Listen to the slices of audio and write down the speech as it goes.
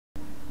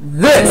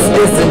This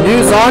is the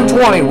News on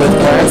 20 with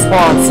Clarence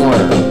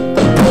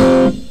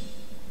Ponsler.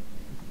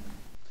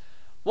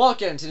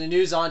 Welcome to the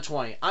News on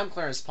 20. I'm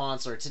Clarence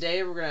Ponsler.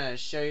 Today we're going to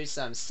show you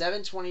some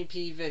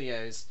 720p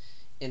videos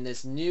in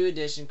this new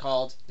edition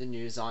called the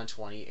News on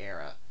 20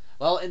 era.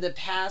 Well, in the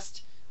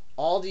past,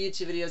 all the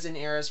YouTube videos in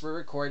eras were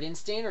recorded in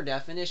standard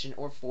definition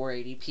or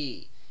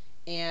 480p.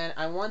 And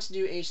I want to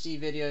do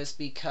HD videos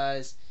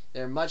because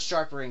they're much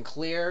sharper and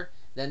clearer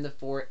than the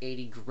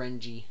 480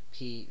 grungy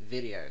p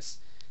videos.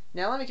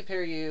 Now let me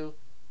compare you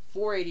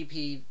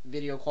 480p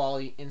video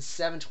quality and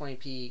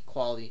 720p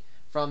quality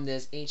from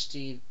this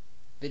HD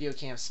video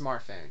cam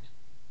smartphone.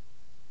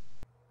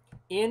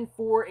 In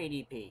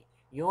 480p,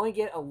 you only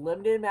get a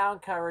limited amount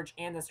of coverage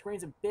and the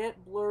screen's a bit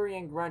blurry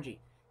and grungy.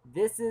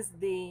 This is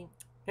the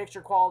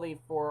picture quality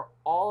for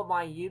all of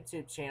my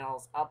YouTube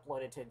channels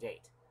uploaded to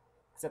date,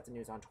 except the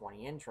News on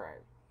 20 intro.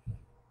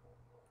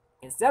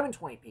 In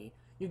 720p,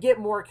 you get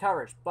more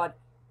coverage, but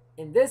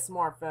in this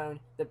smartphone,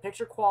 the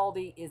picture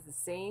quality is the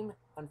same,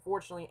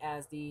 unfortunately,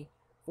 as the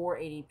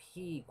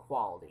 480p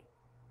quality.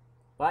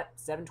 But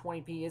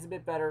 720p is a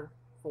bit better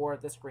for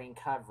the screen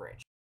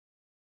coverage.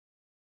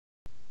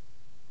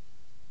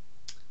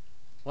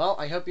 Well,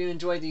 I hope you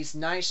enjoyed these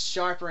nice,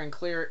 sharper, and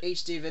clearer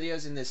HD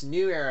videos in this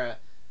new era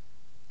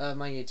of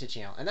my YouTube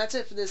channel. And that's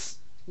it for this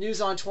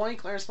News on 20.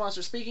 Clarence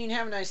Ponsler speaking.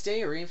 Have a nice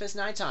day or even if it's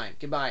nighttime.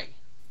 Goodbye.